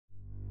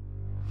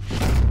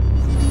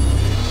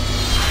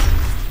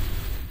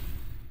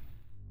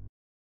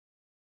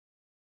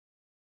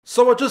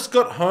So I just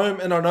got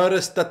home and I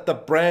noticed that the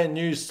brand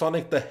new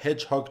Sonic the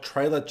Hedgehog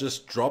trailer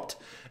just dropped.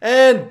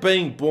 And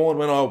being born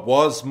when I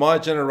was, my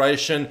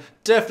generation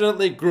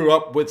definitely grew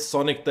up with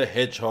Sonic the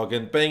Hedgehog,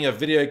 and being a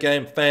video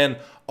game fan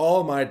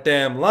all my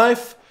damn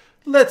life,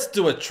 let's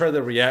do a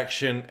trailer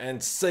reaction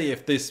and see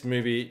if this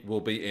movie will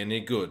be any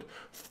good.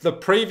 The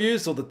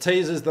previews or the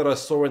teasers that I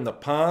saw in the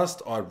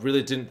past, I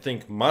really didn't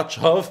think much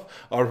of.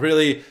 I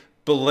really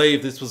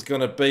believed this was going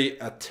to be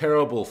a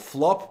terrible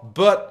flop,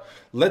 but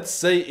let's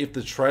see if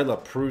the trailer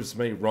proves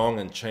me wrong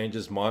and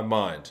changes my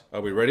mind.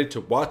 Are we ready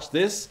to watch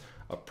this?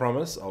 I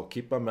promise I'll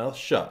keep my mouth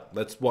shut.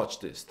 Let's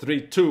watch this.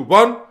 3, 2,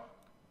 1,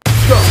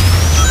 go!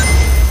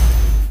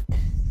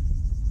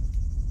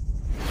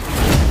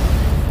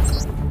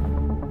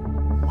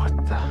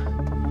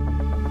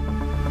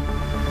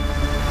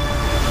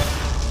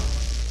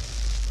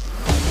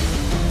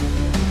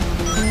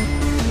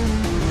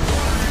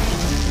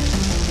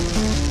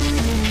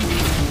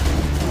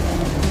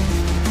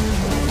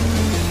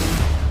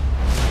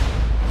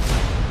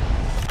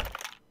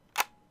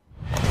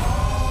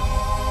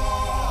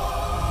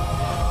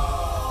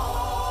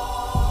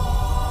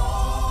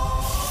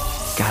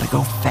 Gotta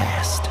go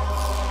fast.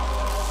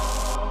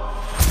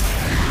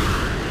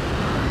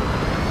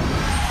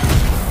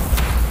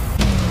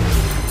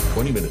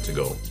 "20 minutes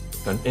ago,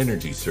 an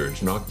energy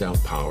surge knocked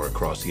out power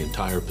across the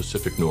entire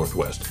Pacific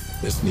Northwest.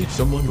 This needs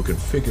someone who can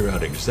figure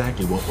out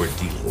exactly what we're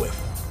dealing with."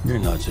 You're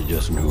not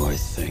suggesting who I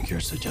think you're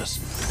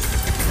suggesting.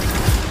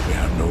 We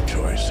have no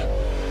choice.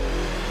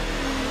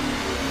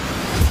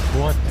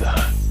 What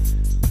the?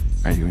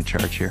 Are you in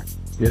charge here?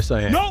 Yes,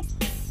 I am. Nope!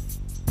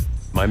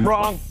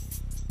 Wrong.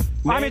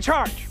 I'm in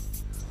charge.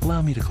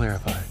 Allow me to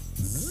clarify.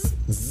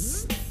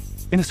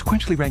 In a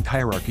sequentially ranked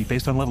hierarchy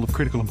based on level of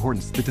critical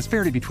importance, the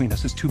disparity between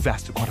us is too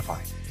vast to quantify.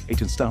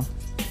 Agent Stone?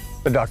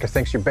 The doctor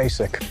thinks you're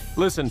basic.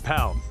 Listen,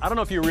 pal, I don't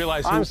know if you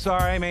realize who... I'm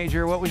sorry,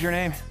 Major. What was your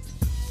name?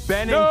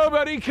 Benny.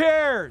 Nobody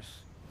cares.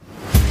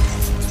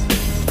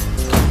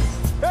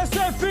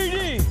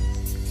 SFPD!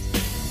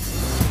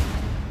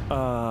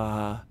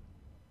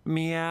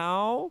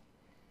 Meow?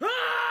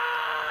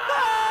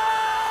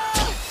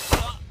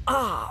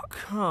 Oh,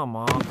 come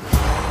on.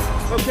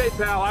 Okay,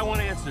 pal, I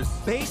want answers.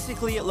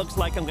 Basically, it looks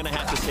like I'm gonna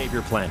have to save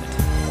your planet.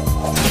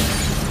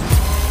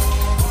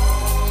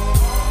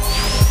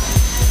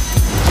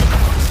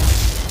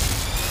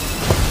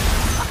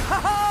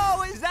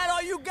 Oh, is that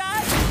all you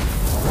got?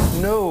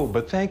 No,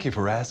 but thank you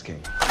for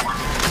asking.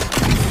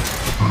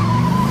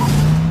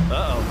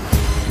 Uh-oh.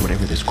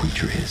 Whatever this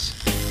creature is,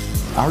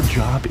 our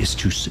job is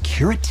to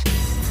secure it,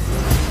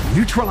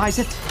 neutralize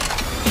it,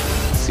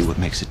 see what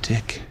makes it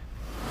tick.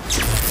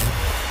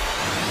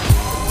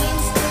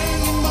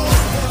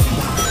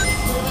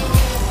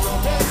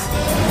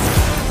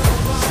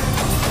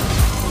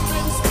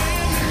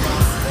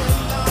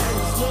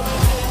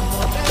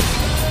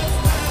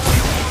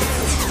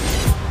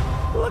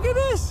 Look at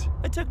this!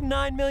 I took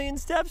 9 million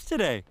steps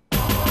today.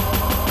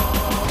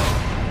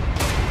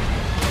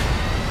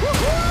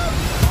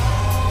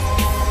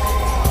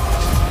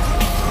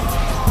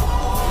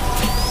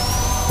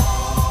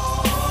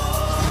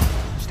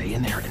 Stay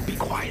in there and be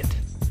quiet.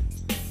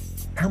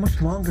 How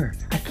much longer?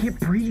 I can't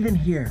breathe in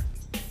here.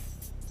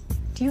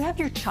 Do you have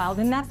your child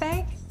in that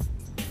bag?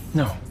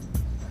 No.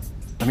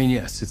 I mean,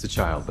 yes, it's a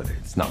child, but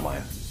it's not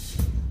mine.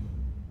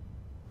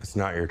 It's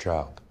not your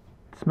child.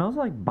 Smells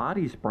like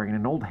body spray in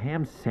an old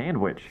ham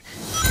sandwich.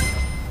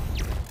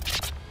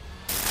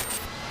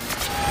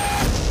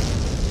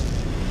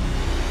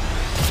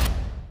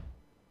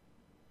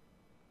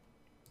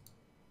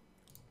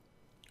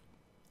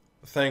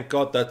 Thank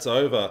God that's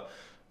over.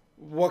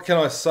 What can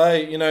I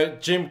say? You know,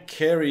 Jim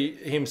Carrey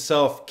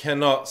himself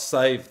cannot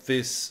save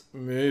this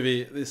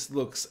movie. This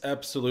looks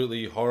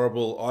absolutely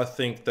horrible. I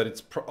think that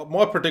it's...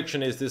 my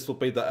prediction is this will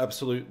be the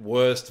absolute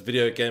worst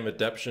video game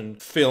adaptation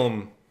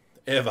film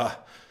ever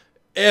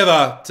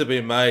to be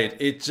made.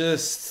 It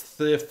just...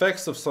 the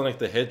effects of Sonic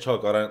the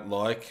Hedgehog I don't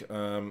like.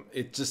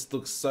 It just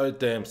looks so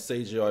damn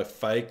CGI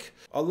fake.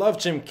 I love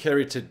Jim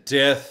Carrey to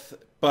death,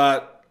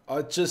 but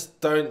I just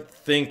don't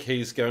think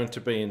he's going to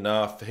be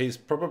enough. He's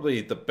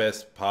probably the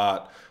best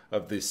part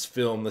of this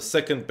film. The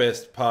second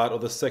best part, or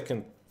the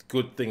second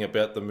good thing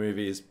about the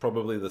movie, is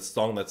probably the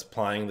song that's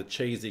playing, the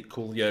cheesy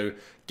Coolio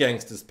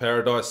Gangsta's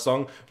Paradise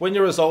song. When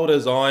you're as old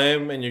as I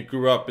am and you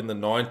grew up in the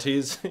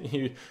 90s,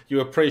 you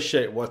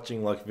appreciate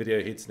watching like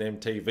video hits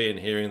and MTV and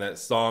hearing that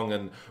song,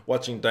 and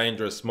watching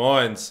Dangerous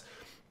Minds.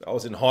 I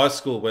was in high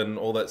school when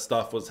all that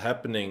stuff was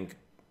happening,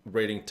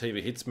 reading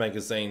TV hits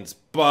magazines,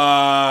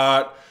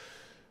 but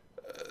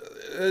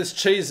as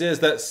cheesy as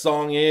that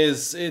song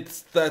is,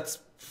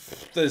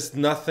 there's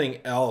nothing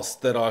else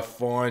that I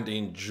find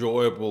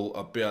enjoyable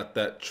about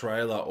that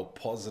trailer or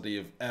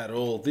positive at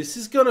all. This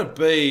is going to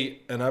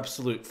be an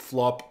absolute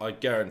flop, I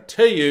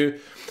guarantee you.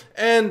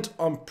 And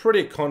I'm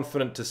pretty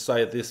confident to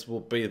say this will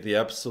be the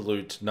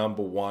absolute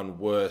 #1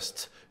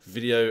 worst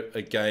video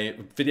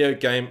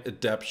game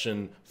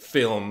adaptation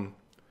film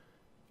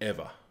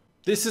ever.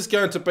 This is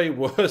going to be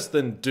worse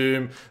than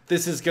Doom.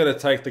 This is going to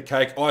take the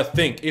cake, I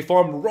think. If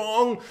I'm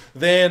wrong,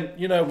 then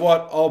you know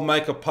what? I'll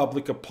make a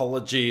public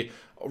apology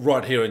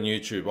right here on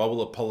YouTube. I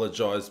will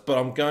apologize, but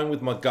I'm going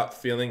with my gut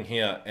feeling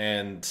here,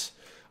 and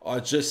I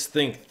just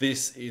think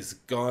this is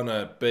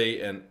gonna be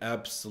an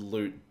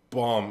absolute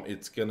bomb.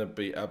 It's gonna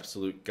be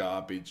absolute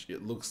garbage.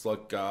 It looks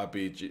like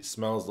garbage. It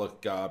smells like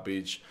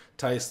garbage.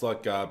 Tastes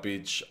like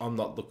garbage. I'm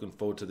not looking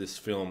forward to this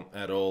film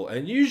at all.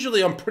 And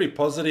usually I'm pretty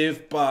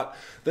positive, but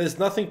there's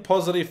nothing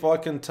positive I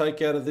can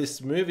take out of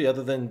this movie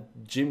other than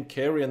Jim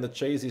Carrey and the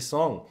cheesy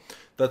song.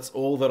 That's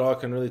all that I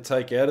can really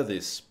take out of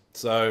this.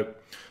 So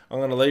I'm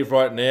going to leave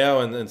right now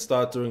and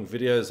start doing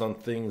videos on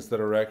things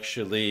that are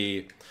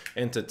actually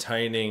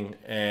entertaining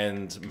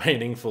and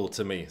meaningful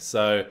to me.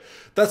 So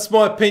that's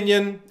my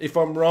opinion. If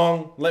I'm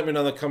wrong, let me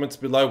know in the comments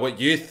below what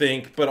you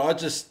think. But I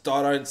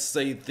don't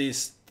see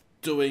this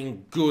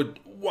doing good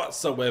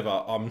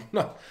whatsoever.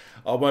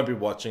 I won't be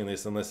watching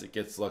this unless it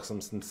gets like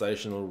some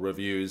sensational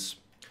reviews.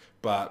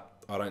 But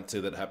I don't see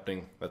that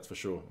happening, that's for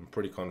sure. I'm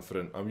pretty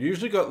confident. I've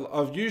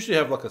usually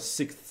have like a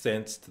sixth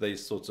sense to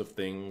these sorts of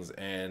things,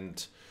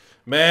 and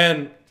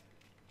man,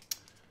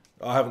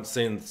 I haven't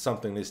seen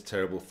something this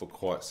terrible for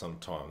quite some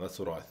time. That's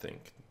what I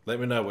think. Let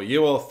me know what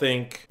you all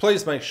think.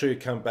 Please make sure you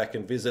come back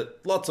and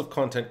visit. Lots of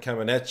content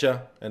coming at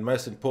you, and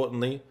most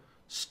importantly,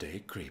 stay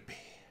creepy.